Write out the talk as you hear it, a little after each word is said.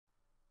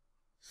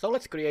So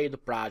let's create the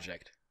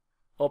project.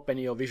 Open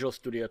your Visual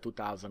Studio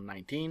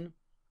 2019,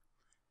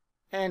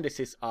 and this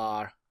is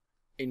our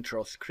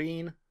intro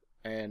screen,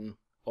 and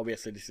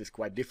obviously this is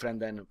quite different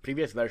than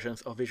previous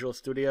versions of Visual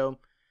Studio,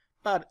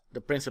 but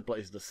the principle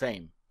is the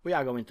same. We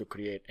are going to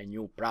create a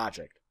new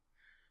project.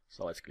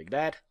 So let's click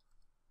that,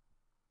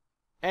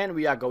 and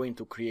we are going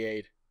to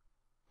create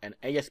an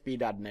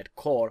ASP.NET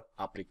Core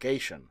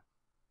application.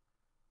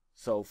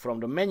 So from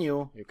the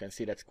menu, you can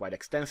see that's quite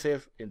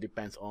extensive. It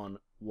depends on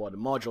what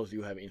modules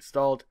you have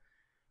installed,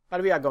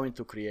 but we are going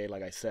to create,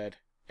 like I said,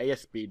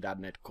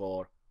 ASP.NET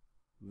Core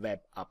web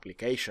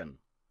application.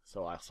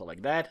 So I'll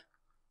select that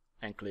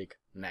and click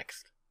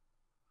Next.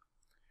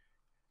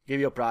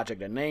 Give your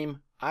project a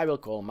name. I will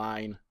call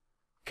mine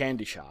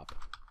Candy Shop.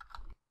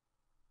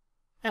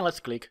 And let's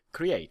click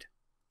Create.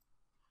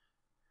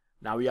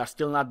 Now we are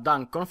still not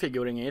done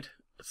configuring it,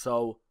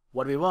 so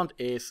what we want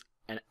is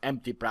an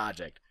empty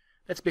project.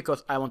 That's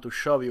because I want to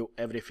show you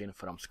everything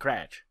from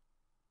scratch.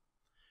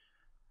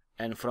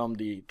 And from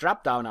the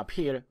drop down up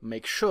here,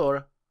 make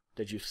sure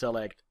that you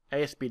select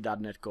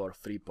ASP.NET Core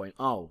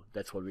 3.0.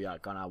 That's what we are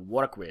gonna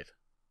work with.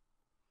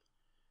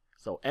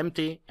 So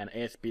empty and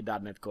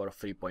ASP.NET Core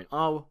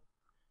 3.0.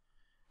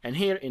 And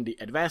here in the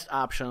advanced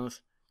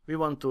options, we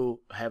want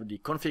to have the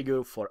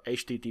configure for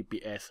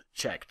HTTPS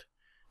checked.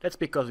 That's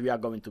because we are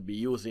going to be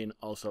using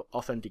also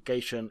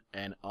authentication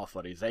and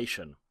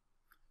authorization.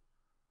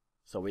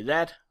 So with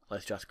that,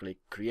 let's just click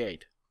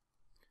Create.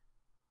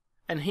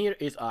 And here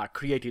is our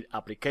created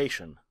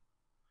application.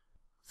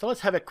 So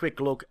let's have a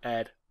quick look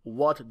at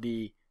what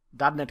the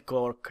 .NET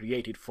Core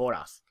created for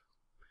us.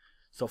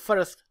 So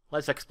first,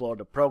 let's explore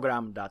the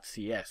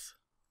program.cs.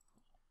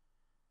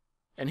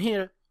 And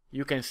here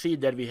you can see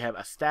that we have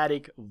a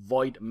static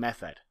void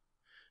method.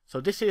 So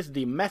this is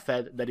the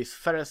method that is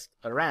first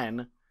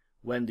ran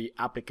when the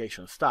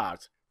application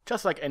starts,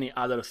 just like any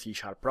other C#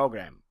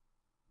 program.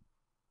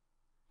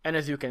 And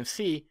as you can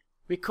see,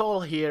 we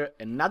call here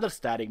another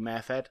static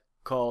method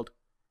called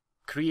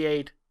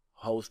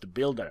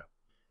createHostBuilder.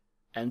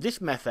 And this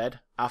method,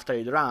 after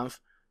it runs,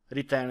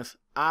 returns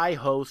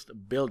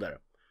iHostBuilder.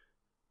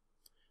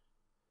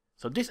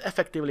 So this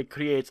effectively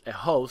creates a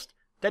host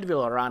that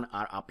will run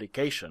our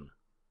application.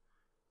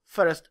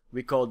 First,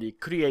 we call the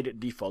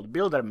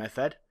createDefaultBuilder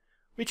method,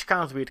 which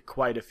comes with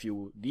quite a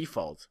few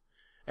defaults.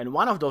 And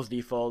one of those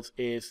defaults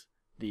is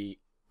the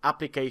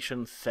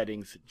application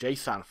settings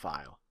JSON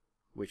file,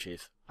 which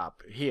is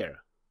up here.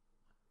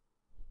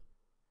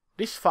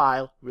 This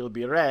file will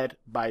be read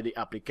by the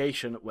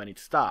application when it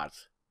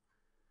starts.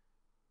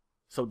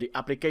 So the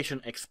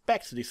application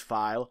expects this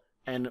file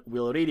and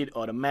will read it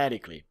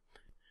automatically.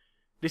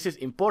 This is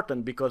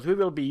important because we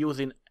will be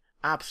using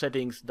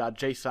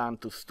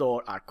appsettings.json to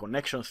store our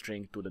connection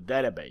string to the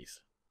database.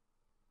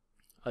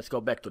 Let's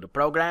go back to the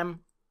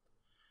program.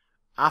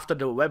 After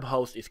the web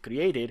host is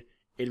created,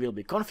 it will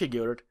be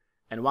configured,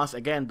 and once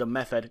again the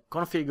method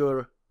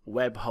configure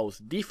web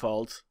host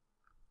defaults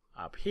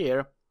up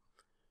here.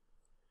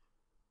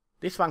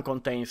 This one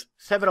contains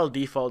several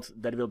defaults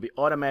that will be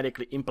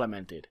automatically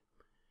implemented.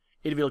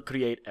 It will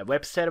create a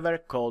web server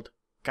called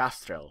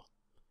Castrel.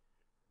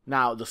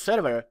 Now the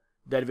server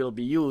that will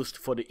be used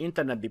for the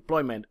internet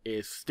deployment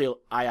is still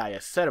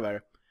IIS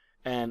server,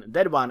 and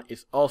that one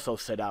is also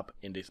set up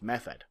in this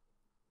method.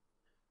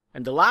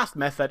 And the last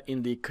method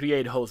in the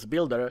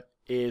createHostBuilder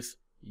is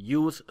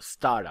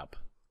useStartup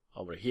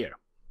over here.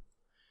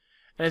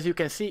 And as you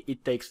can see,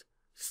 it takes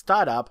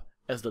startup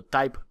as the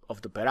type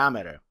of the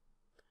parameter.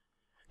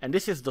 And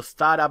this is the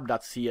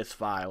startup.cs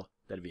file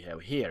that we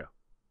have here.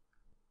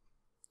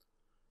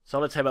 So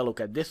let's have a look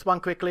at this one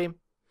quickly.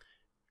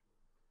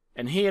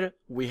 And here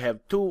we have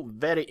two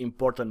very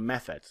important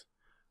methods.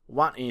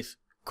 One is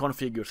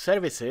configure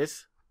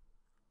services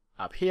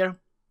up here,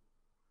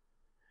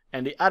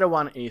 and the other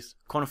one is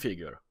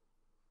configure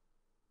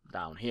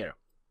down here.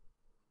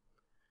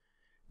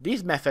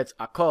 These methods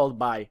are called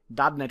by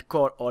 .NET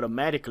Core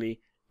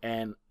automatically,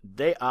 and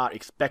they are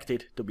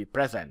expected to be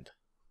present.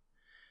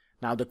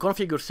 Now the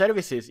configure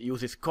services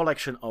uses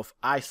collection of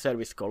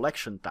iService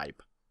collection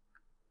type,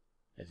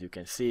 as you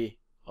can see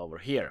over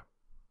here.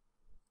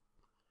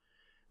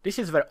 This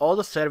is where all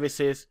the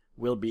services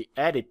will be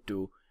added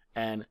to,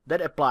 and that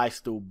applies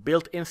to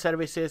built-in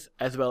services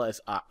as well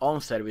as our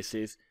own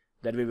services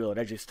that we will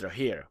register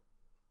here.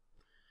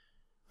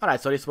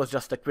 Alright, so this was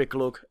just a quick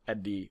look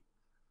at the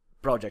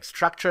project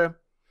structure,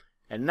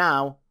 and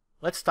now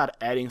let's start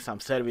adding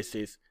some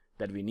services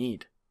that we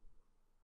need.